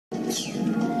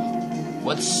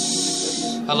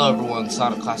Hello everyone,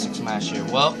 Sonic Classic Smash here.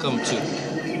 Welcome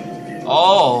to...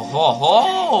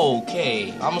 Oh,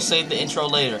 okay. I'm gonna save the intro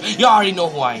later. You already know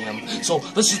who I am. So,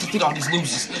 let's just defeat all these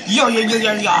losers. Yo.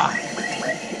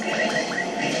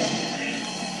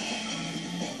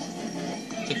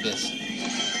 Take this.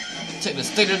 Take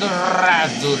it to the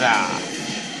Razura.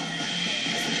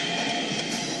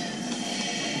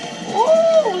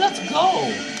 Ooh, let's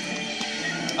go.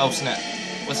 Oh, snap.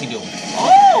 What's he doing?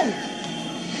 Oh!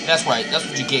 That's right. That's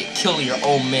what you get. Killing your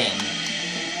own men.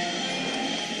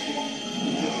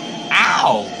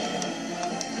 Ow!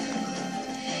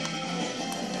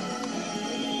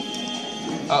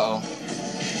 Uh-oh.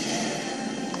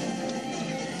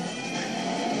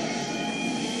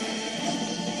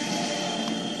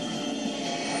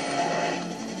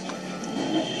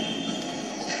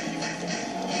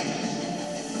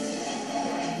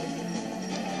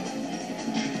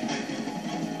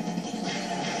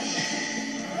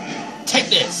 Take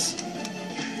this!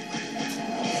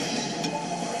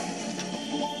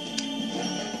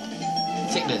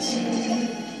 Take this.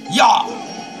 Yeah!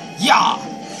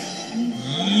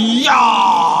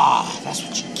 That's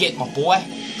what you get, my boy.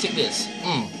 Take this.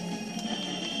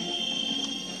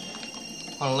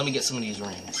 Hold on, let me get some of these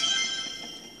rings.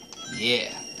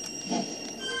 Yeah.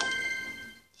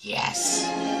 Yes.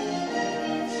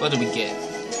 What do we get?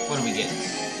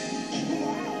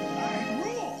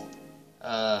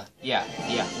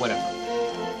 Yeah, whatever.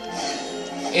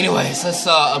 Anyways, let's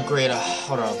upgrade,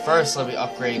 hold on, first let me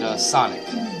upgrade, Sonic.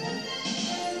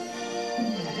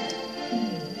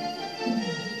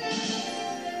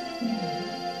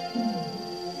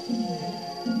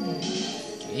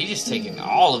 He's just taking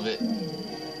all of it.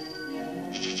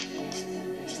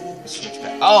 Switch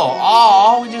back.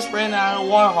 Oh, we just ran out of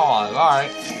one hog,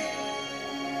 alright.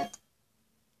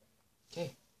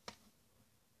 Okay.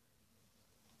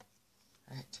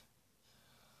 Alright.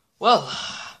 Well,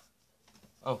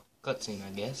 oh, cutscene, I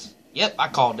guess. Yep, I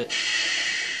called it.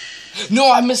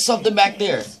 No, I missed something back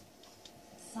there.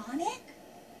 Sonic?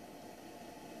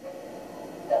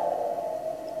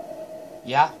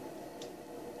 Yeah?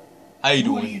 How you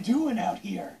doing? What are you doing out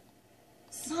here?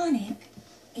 Sonic,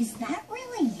 is that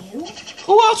really you?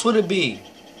 Who else would it be?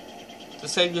 To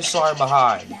save your sorry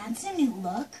behind. That's a new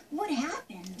look. What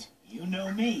happened? You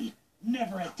know me.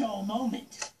 Never a dull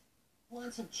moment.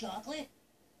 Want some chocolate?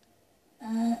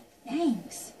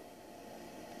 Thanks.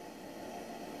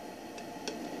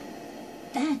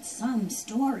 That's some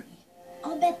story.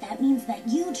 I'll bet that means that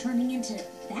you turning into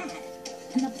that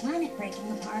and the planet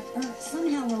breaking apart are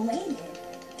somehow related.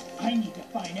 I need to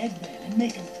find Eggman and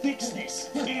make him fix this,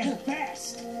 and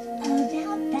fast.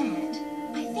 About that,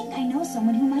 I think I know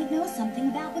someone who might know something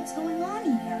about what's going on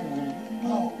here.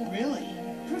 Oh, really?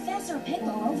 Professor Pickle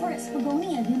over at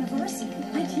Spagonia University.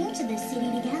 I came to this city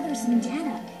to gather some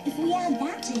data. If we add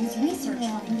that to his research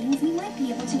findings, we might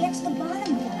be able to get to the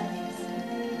bottom of all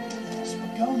this.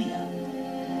 Spagonia?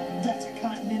 That's a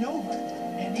continent over.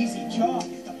 An easy job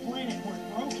if the planet weren't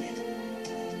broken.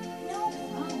 No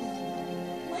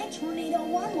problem. My Tornado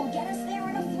 1 will get us there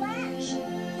in a flash.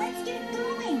 Let's get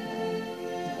going.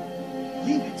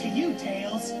 Leave it to you,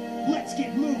 Tails. Let's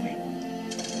get moving.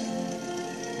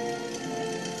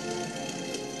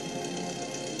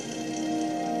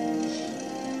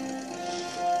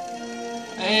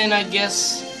 And I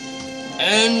guess,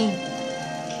 and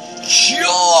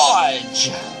charge!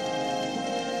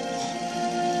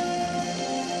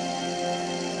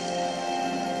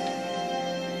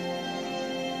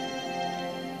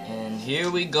 And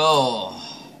here we go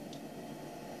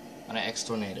on an X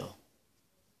Tornado.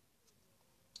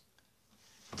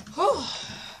 Whew.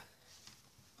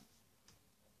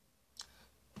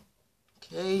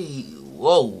 Okay,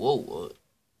 whoa.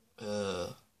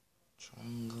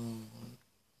 Triangle.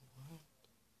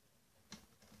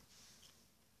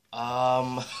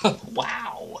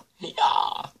 Wow.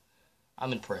 Yeah.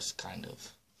 I'm impressed, kind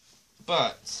of.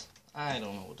 But, I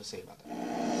don't know what to say about that.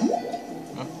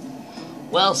 Huh?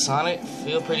 Well, Sonic,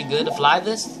 feel pretty good to fly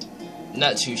this?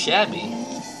 Not too shabby.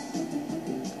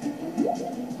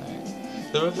 Right.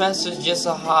 The professor's just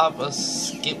a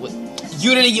skip with...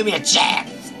 You didn't give me a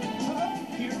chance!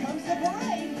 Here comes the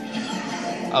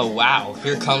parade! Oh, wow.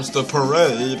 Here comes the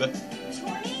parade.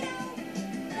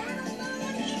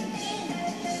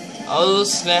 Oh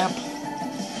snap!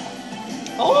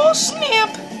 Oh snap!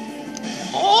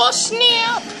 Oh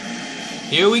snap!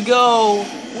 Here we go!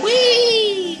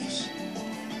 Whee!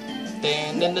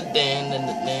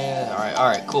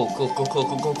 Alright, cool.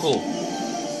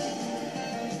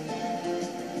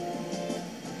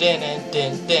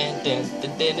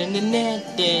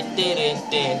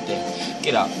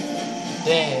 Get up.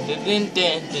 Dun, dun, dun,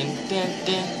 dun, dun, dun,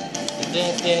 dun.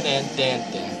 Dun, dun, dun, dun,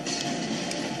 dun.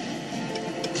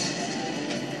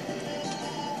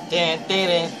 Dun, dun,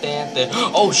 dun, dun, dun.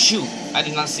 Oh shoot! I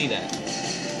did not see that.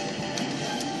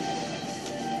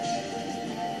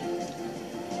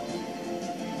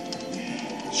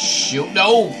 Shoot!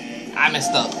 No! I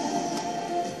messed up.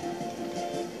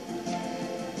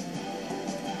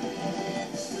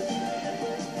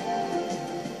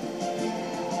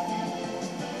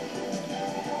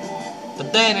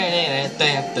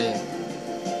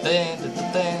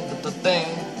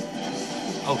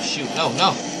 Oh shoot, no,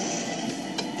 no.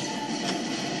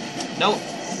 No.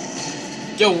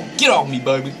 Yo, get off me,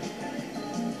 baby.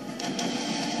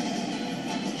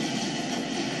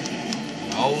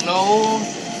 Oh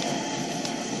no.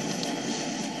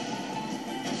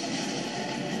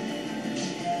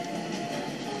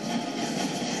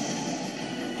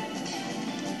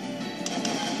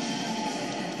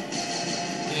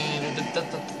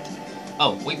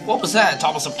 Oh, wait, what was that?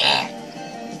 Talking some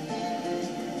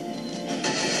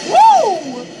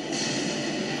Woo!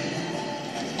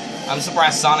 I'm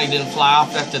surprised Sonic didn't fly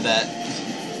off after that.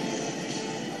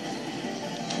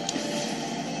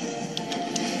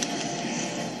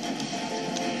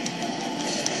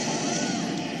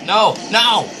 No,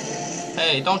 no!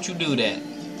 Hey, don't you do that.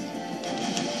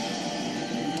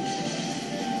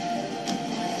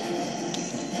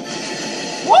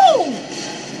 Woo!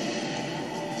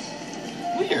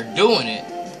 We are doing it.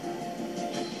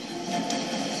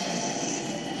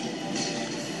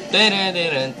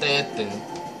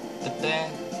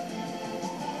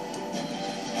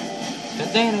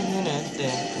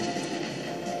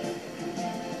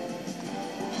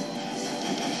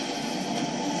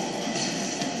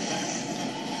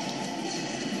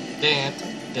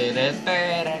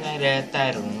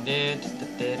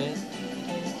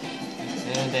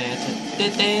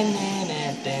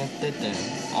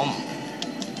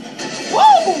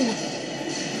 Woo!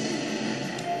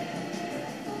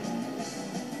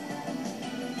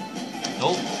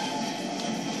 Nope.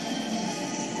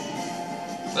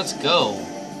 Let's go.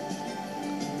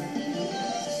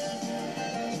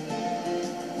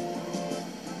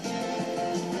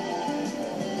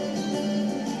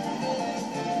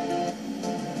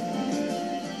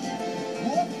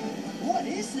 What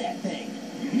is that thing?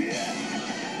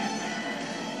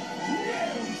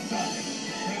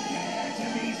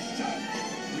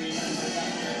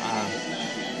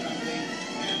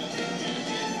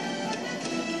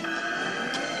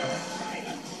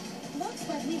 Looks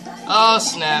like we've got Oh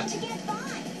snap. to get by.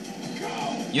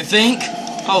 You think?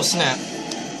 Oh snap.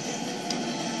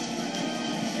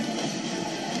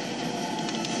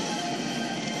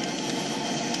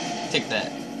 Take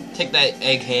that. Take that,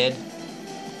 egghead.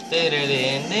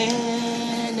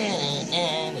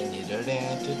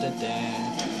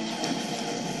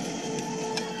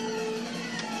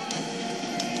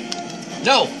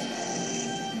 No!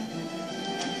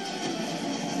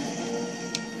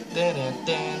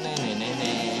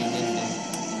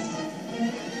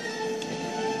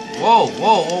 Whoa,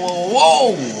 whoa,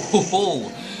 whoa, whoa,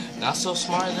 whoa! Not so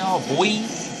smart at all, boy.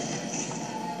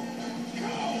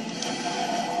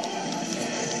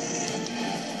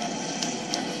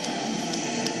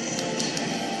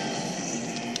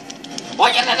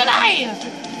 What you gonna die?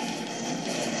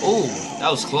 Oh,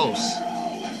 that was close.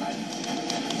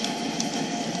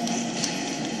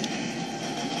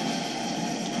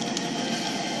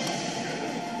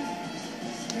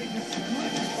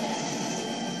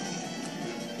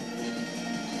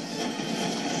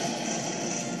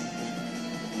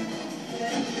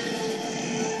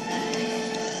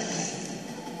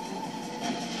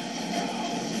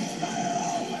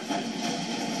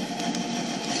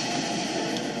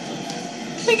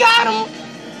 We got him.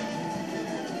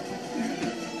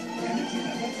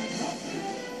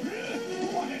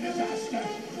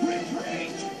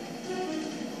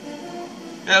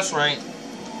 That's right.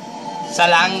 So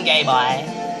long, gay boy.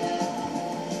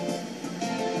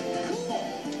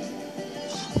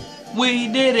 We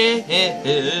did it.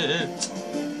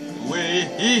 We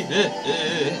did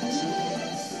it.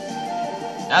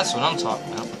 That's what I'm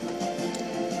talking about.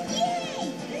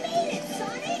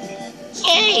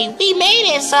 Yay! We made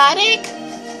it, Sonic! Yay, we made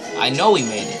it, Sonic! I know we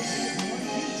made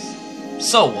it.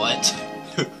 So what?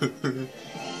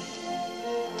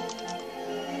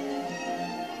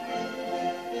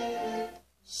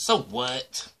 So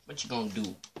what? What you gonna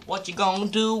do? What you gonna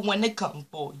do when they come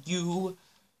for you?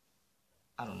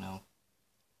 I don't know.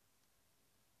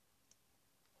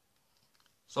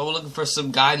 So we're looking for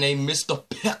some guy named Mr.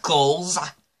 Pickles.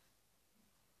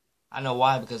 I know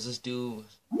why, because this dude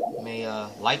may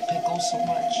like pickles so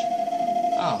much.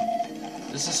 Oh.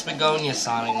 This is Spagonia,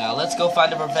 Sonic. Now, let's go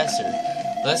find the professor.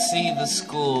 Let's see the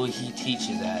school he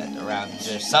teaches at around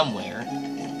there somewhere.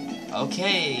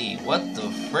 Okay, what the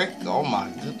frick? Oh my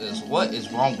goodness, what is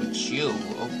wrong with you?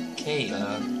 Okay,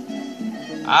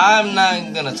 I'm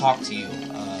not gonna talk to you.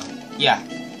 Yeah,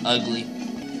 ugly.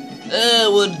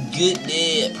 What good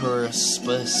day for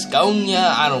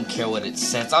Spagonia? I don't care what it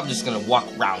says. I'm just gonna walk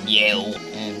around yell.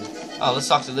 And, oh, let's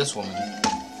talk to this woman.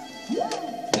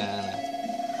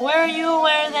 Were you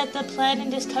aware that the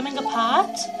planet is coming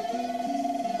apart?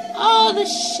 Oh,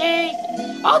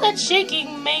 that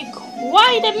shaking made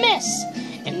quite a mess.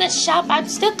 In the shop, I'm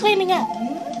still cleaning up.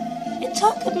 It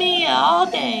took me all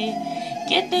day.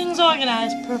 Get things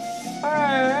organized.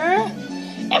 Prefer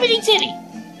everything tidy.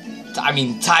 I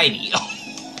mean, tidy.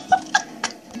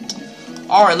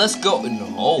 Alright, let's go.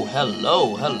 No,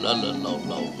 hello.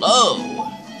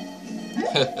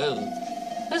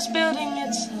 This building,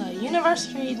 it's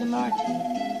University de Martin.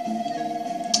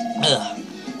 Ugh.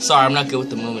 Sorry, I'm not good with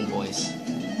the moving voice.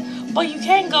 But you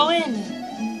can go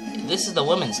in. This is the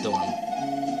women's dorm.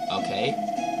 Okay.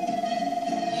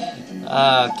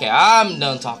 Okay, I'm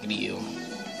done talking to you.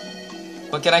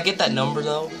 But can I get that number,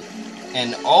 though?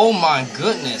 And, oh my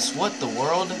goodness, what the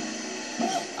world?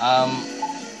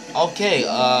 Okay,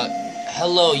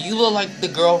 hello, you look like the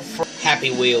girl from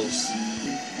Happy Wheels.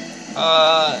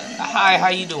 Hi, how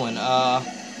you doing?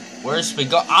 Where's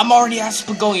Spagonia? I'm already at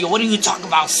Spagonia. What are you talking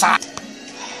about, son?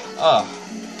 I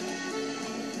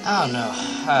don't know.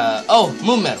 Oh,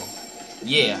 Moon Metal.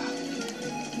 Yeah.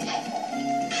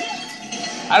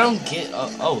 I don't get,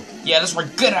 oh, yeah, that's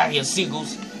right. Get out of here,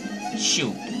 seagulls.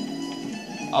 Shoot.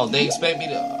 Oh, they expect me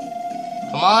to,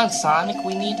 come on, Sonic,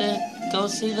 we need to go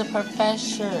see the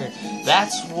professor.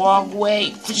 That's wrong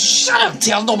way. Shut up,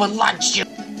 Tails, no one likes you.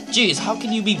 Jeez, how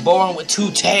can you be born with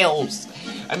two tails?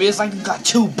 I mean, it's like you got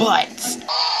two butts.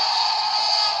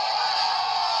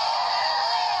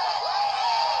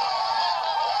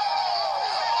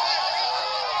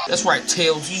 That's right,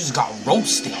 Tails, you just got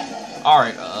roasted.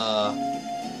 Alright,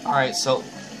 so,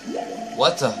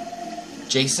 what the?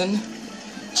 Jason?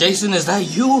 Jason, is that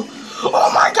you?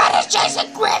 Oh my god, it's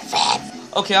Jason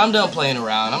Griffith! Okay, I'm done playing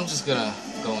around. I'm just gonna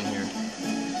go in here.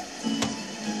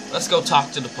 Let's go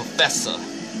talk to the professor.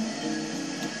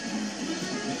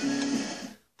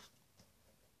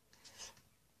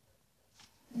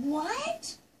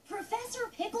 What? Professor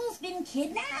Pickle's been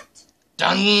kidnapped?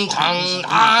 Dun dun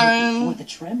Before dun! the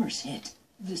tremors hit,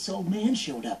 this old man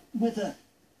showed up with a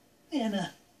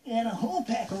whole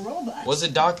pack of robots. Was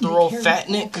it Dr. They carried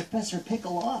O'Fatnick? Professor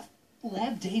Pickle off,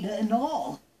 lab data and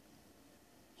all.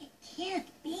 It can't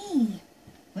be.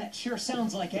 That sure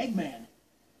sounds like Eggman.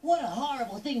 What a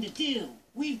horrible thing to do.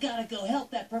 We've got to go help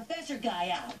that professor guy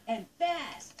out, and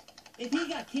fast. If he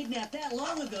got kidnapped that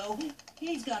long ago,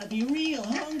 he's got to be real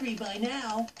hungry by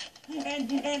now.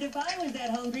 And if I was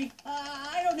that hungry,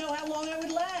 I don't know how long I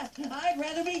would last. I'd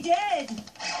rather be dead.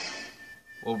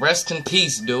 Well, rest in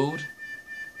peace, dude.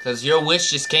 Cause your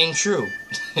wish just came true.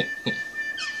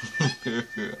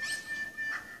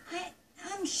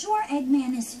 I'm sure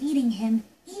Eggman is feeding him.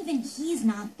 Even he's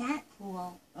not that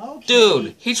cool. Okay.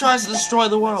 Dude, he tries to destroy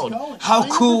the world. Let's go and How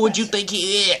find the cool would you professor. think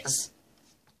he is?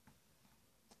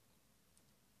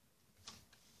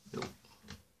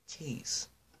 Jeez.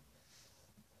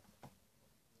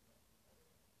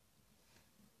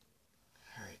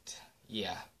 Alright,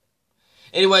 yeah.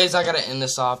 Anyways, I gotta end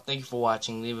this off. Thank you for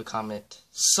watching. Leave a comment.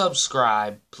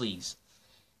 Subscribe, please.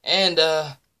 And,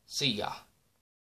 see ya.